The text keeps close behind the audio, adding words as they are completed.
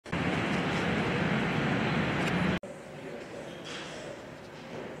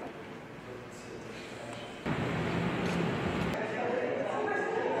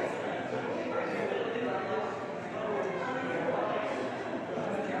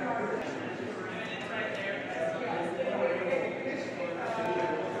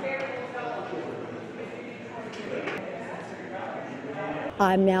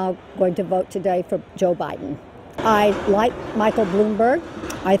I'm now going to vote today for Joe Biden. I like Michael Bloomberg.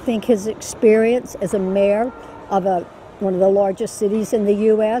 I think his experience as a mayor of one of the largest cities in the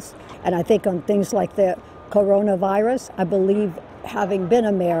U.S., and I think on things like the coronavirus, I believe having been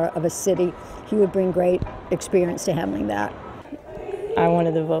a mayor of a city, he would bring great experience to handling that. I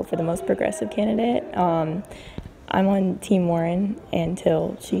wanted to vote for the most progressive candidate. I'm on Team Warren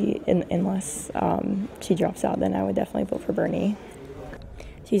until unless she drops out, then I would definitely vote for Bernie.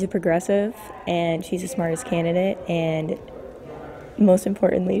 She's a progressive, and she's the smartest candidate, and most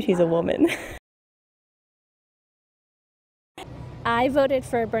importantly, she's a woman. I voted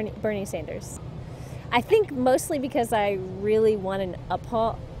for Bernie Sanders. I think mostly because I really want an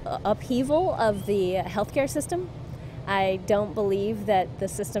upheaval of the healthcare system. I don't believe that the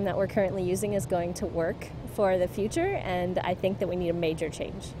system that we're currently using is going to work for the future, and I think that we need a major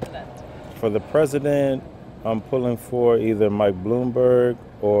change. For the president, I'm pulling for either Mike Bloomberg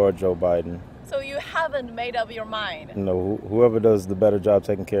or Joe Biden. So you haven't made up your mind? No, whoever does the better job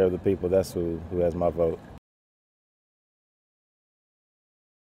taking care of the people, that's who has my vote.